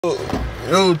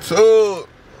YouTube,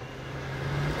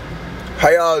 how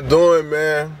y'all doing,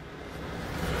 man?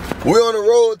 We on the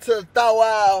road to Thou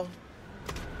Wow.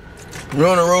 We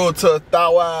on the road to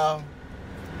Thou Wow.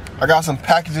 I got some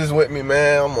packages with me,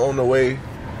 man. I'm on the way.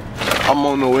 I'm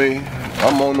on the way.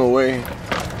 I'm on the way.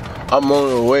 I'm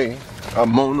on the way.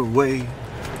 I'm on the way.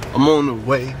 I'm on the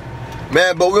way.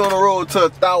 Man, but we on the road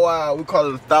to Thou Wow. We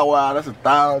call it a Thou Wow. That's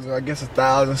 1,000, I guess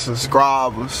 1,000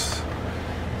 subscribers.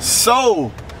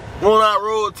 So, we're on our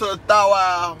road to Thou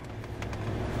Wow.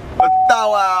 A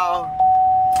Thou Wow.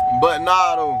 But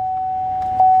nah though.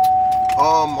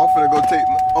 I'm finna go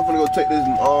take this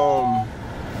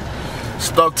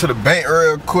stuff to the bank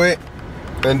real quick.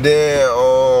 And then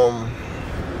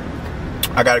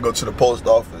I gotta go to the post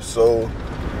office. So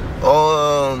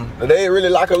today really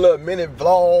like a little mini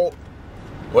vlog.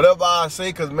 Whatever I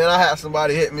say, cause man, I had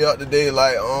somebody hit me up today,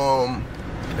 like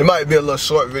it might be a little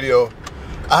short video.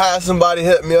 I had somebody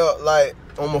hit me up like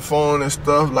on my phone and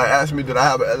stuff, like ask me did I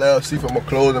have an LLC for my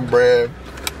clothing brand.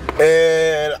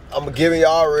 And I'm giving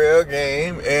y'all real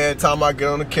game every time I get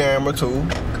on the camera too.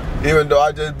 Even though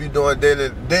I just be doing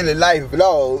daily life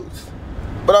vlogs.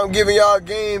 But I'm giving y'all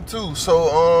game too.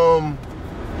 So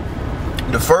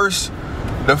the first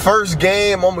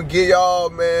game I'm gonna give y'all,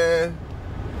 man,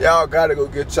 y'all gotta go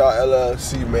get y'all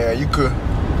LLC, man. You could,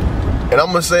 and I'm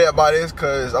gonna say about this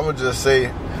cause I'm gonna just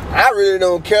say I really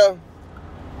don't care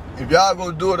if y'all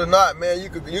gonna do it or not, man. You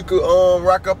could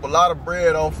rack up a lot of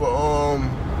bread off of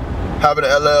having an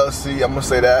LLC. I'm gonna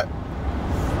say that.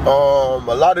 A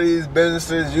lot of these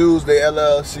businesses use their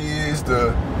LLCs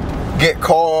to get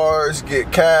cars,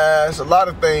 get cash, a lot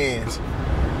of things.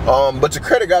 But your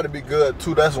credit gotta be good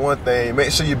too. That's one thing.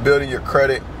 Make sure you're building your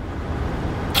credit.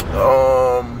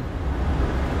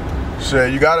 So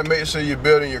you gotta make sure you're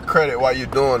building your credit while you're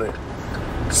doing it.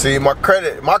 See, my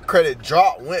credit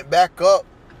dropped, went back up,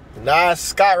 now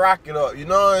it's skyrocketed up. You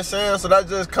know what I'm saying? So that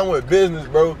just come with business,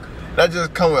 bro. That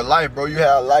just come with life, bro. You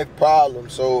have life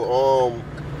problems. So we're on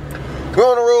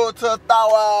the road to Thou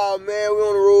Wow, man. We're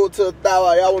on the road to Thou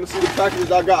Wow. Y'all want to see the packages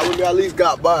I got with me? I at least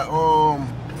got by hold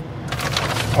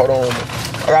on.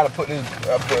 I gotta put this.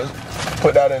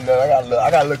 Put that in there. I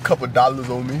got a little couple dollars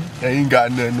on me. I ain't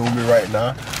got nothing on me right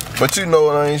now. But you know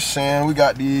what I ain't saying. We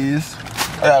got these.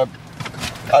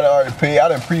 I done already paid. I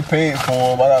done prepaid for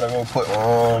them. I gotta go put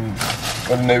go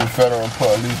to Navy Federal and put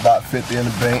at least about 50 in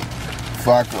the bank.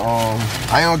 Before I can,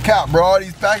 I ain't gonna cap, bro. All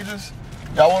these packages.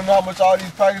 Y'all wanna know how much all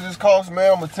these packages cost,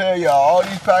 man? I'm gonna tell y'all. All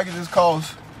these packages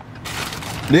cost.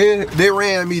 They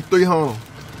ran me 300.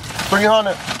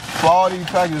 300 for all these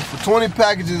packages. For 20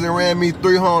 packages, they ran me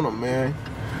 300, man.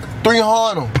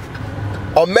 300.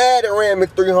 I'm mad it ran me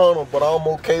 300, but I'm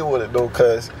okay with it though,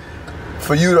 cause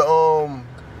for you to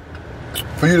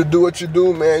do what you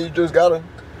do, man, you just gotta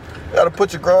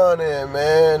put your grind in,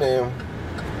 man. And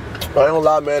I ain't gonna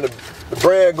lie, man, the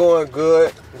brand going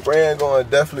good. The brand going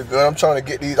definitely good. I'm trying to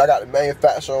get these. I got the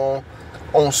manufacturer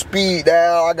on speed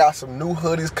dial. I got some new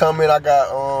hoodies coming. I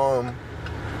got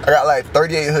like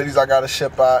 38 hoodies I gotta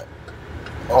ship out.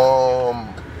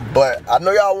 But I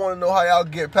know y'all wanna know how y'all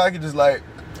get packages. Like,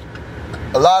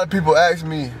 a lot of people ask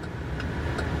me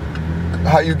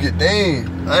how you get dang.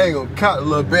 I ain't gonna count a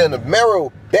little bit in the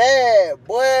marrow. Bad,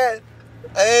 boy. I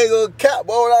ain't gonna count,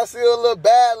 boy. When I see a little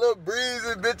bad, little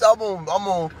breezy, bitch, I'm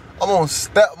on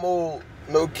step mode.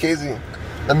 No kidding.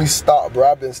 Let me stop,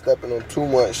 bro. I've been stepping on too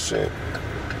much shit.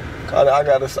 I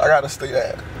gotta stay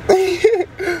that.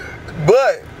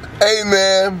 But, hey,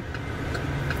 man,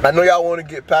 I know y'all want to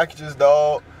get packages,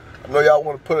 dog. I know y'all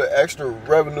want to put an extra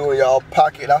revenue in y'all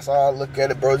pocket. That's how I look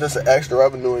at it, bro. Just an extra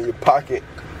revenue in your pocket.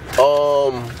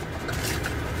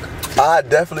 I'd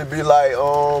definitely be like,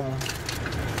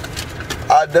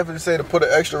 I'd definitely say to put an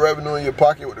extra revenue in your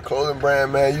pocket with the clothing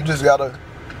brand, man. You just gotta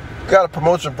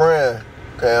promote your brand.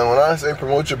 And when I say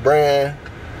promote your brand,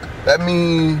 that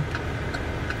means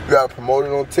you gotta promote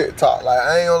it on TikTok. Like,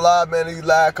 I ain't gonna lie, man, these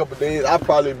last couple days, I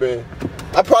probably been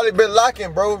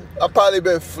locking, bro. I probably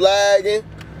been flagging.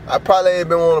 I probably ain't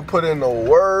been wanting to put in no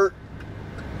work.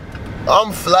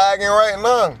 I'm flagging right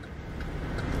now.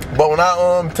 But when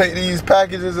I take these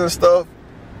packages and stuff,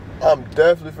 I'm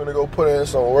definitely finna go put in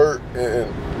some work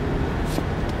and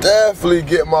definitely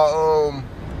get my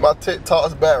my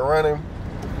TikToks back running.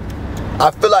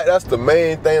 I feel like that's the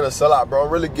main thing to sell out, bro.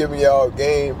 I'm really giving y'all a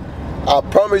game. I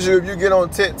promise you, if you get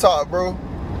on TikTok, bro,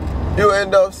 you'll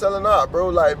end up selling out, bro.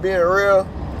 Like, being real,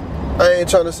 I ain't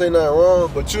trying to say nothing wrong,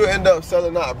 but you'll end up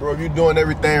selling out, bro, if you're doing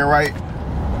everything right.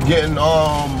 Getting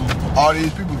all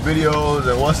these people videos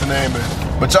and what's the name of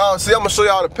it. But y'all see, I'm gonna show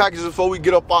y'all the packages before we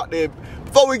get up out there.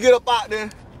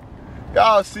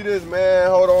 Y'all see this, man?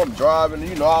 Hold on, I'm driving.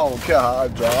 You know I don't care how I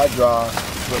drive. I drive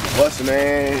with the bus,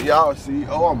 man. Y'all see?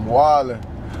 Oh, I'm wildin'.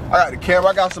 I got the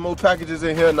camera. I got some more packages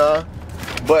in here now.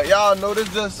 But y'all know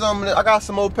this just something. I got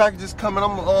some more packages coming.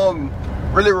 I'm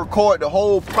really record the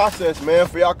whole process, man,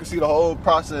 for y'all can see the whole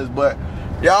process. But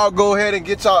y'all go ahead and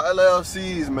get y'all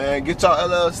LLCs, man. Get y'all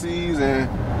LLCs, and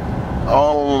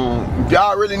if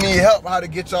y'all really need help how to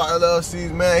get y'all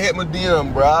LLCs, man, hit my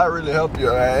DM, bro. I really help you.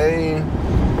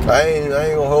 I ain't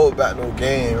gonna hold back no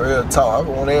game. Real talk. I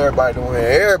want everybody to win.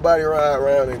 Everybody ride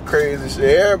around and crazy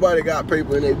shit. Everybody got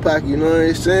paper in their pocket. You know what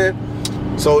I'm saying?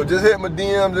 So just hit my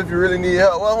DMs if you really need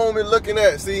help. What homie looking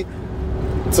at? See,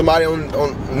 somebody on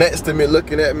next to me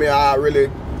looking at me. I'm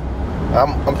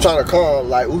trying to call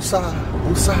like Usai.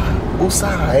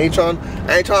 I ain't trying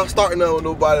to start nothing with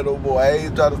nobody though, boy. I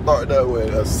ain't trying to start nothing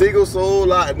with a single soul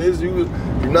lot in this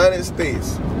United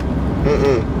States.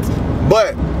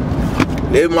 But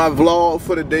this is my vlog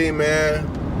for the day, man.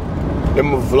 This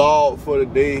my vlog for the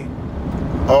day.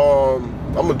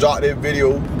 I'm gonna drop this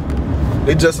video.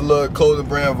 It's just a little clothing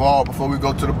brand vlog before we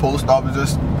go to the post office.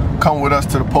 Just come with us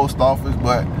to the post office.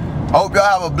 But I hope y'all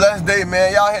have a blessed day,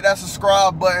 man. Y'all hit that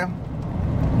subscribe button.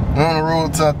 We're on the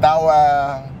road to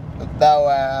 1,000.